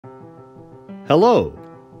Hello!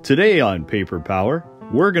 Today on Paper Power,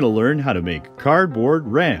 we're going to learn how to make cardboard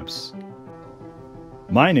ramps.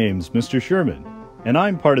 My name's Mr. Sherman, and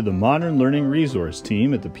I'm part of the Modern Learning Resource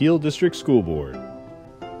team at the Peel District School Board.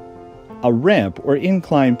 A ramp or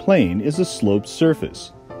incline plane is a sloped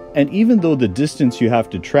surface, and even though the distance you have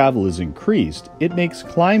to travel is increased, it makes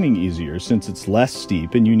climbing easier since it's less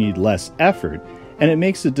steep and you need less effort, and it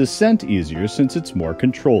makes the descent easier since it's more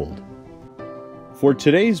controlled. For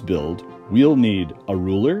today's build, we'll need a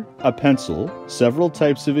ruler, a pencil, several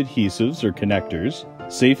types of adhesives or connectors,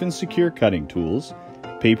 safe and secure cutting tools,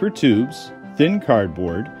 paper tubes, thin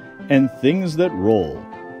cardboard, and things that roll.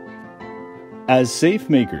 As safe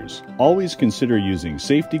makers, always consider using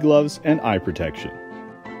safety gloves and eye protection.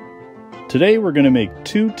 Today we're going to make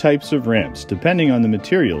two types of ramps depending on the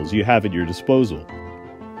materials you have at your disposal.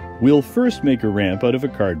 We'll first make a ramp out of a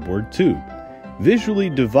cardboard tube. Visually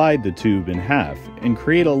divide the tube in half and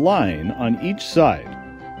create a line on each side.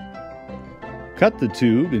 Cut the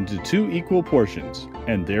tube into two equal portions,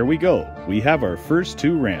 and there we go, we have our first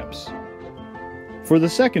two ramps. For the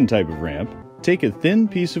second type of ramp, take a thin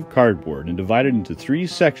piece of cardboard and divide it into three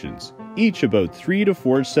sections, each about 3 to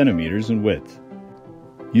 4 centimeters in width.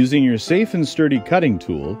 Using your safe and sturdy cutting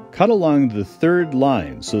tool, cut along the third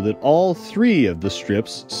line so that all 3 of the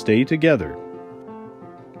strips stay together.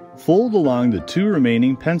 Fold along the 2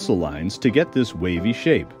 remaining pencil lines to get this wavy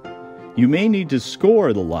shape. You may need to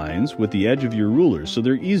score the lines with the edge of your ruler so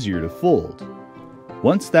they're easier to fold.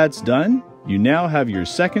 Once that's done, you now have your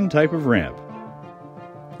second type of ramp.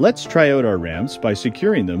 Let's try out our ramps by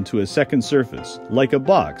securing them to a second surface, like a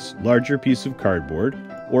box, larger piece of cardboard,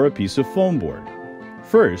 or a piece of foam board.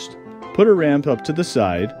 First, put a ramp up to the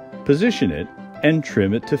side, position it, and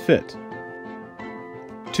trim it to fit.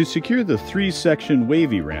 To secure the 3-section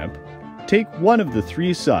wavy ramp, take one of the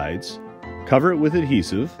 3 sides, cover it with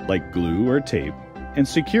adhesive, like glue or tape, and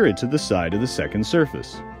secure it to the side of the second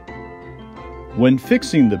surface. When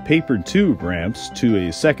fixing the paper tube ramps to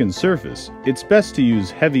a second surface, it's best to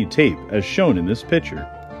use heavy tape as shown in this picture.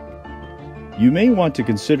 You may want to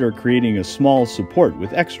consider creating a small support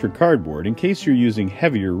with extra cardboard in case you're using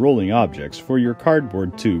heavier rolling objects for your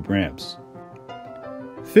cardboard tube ramps.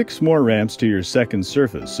 Fix more ramps to your second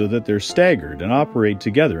surface so that they're staggered and operate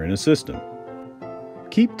together in a system.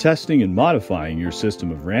 Keep testing and modifying your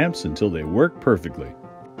system of ramps until they work perfectly.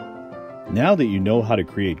 Now that you know how to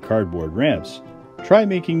create cardboard ramps, try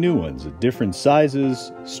making new ones at different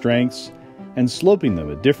sizes, strengths, and sloping them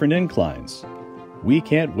at different inclines. We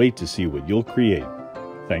can't wait to see what you'll create.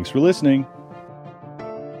 Thanks for listening.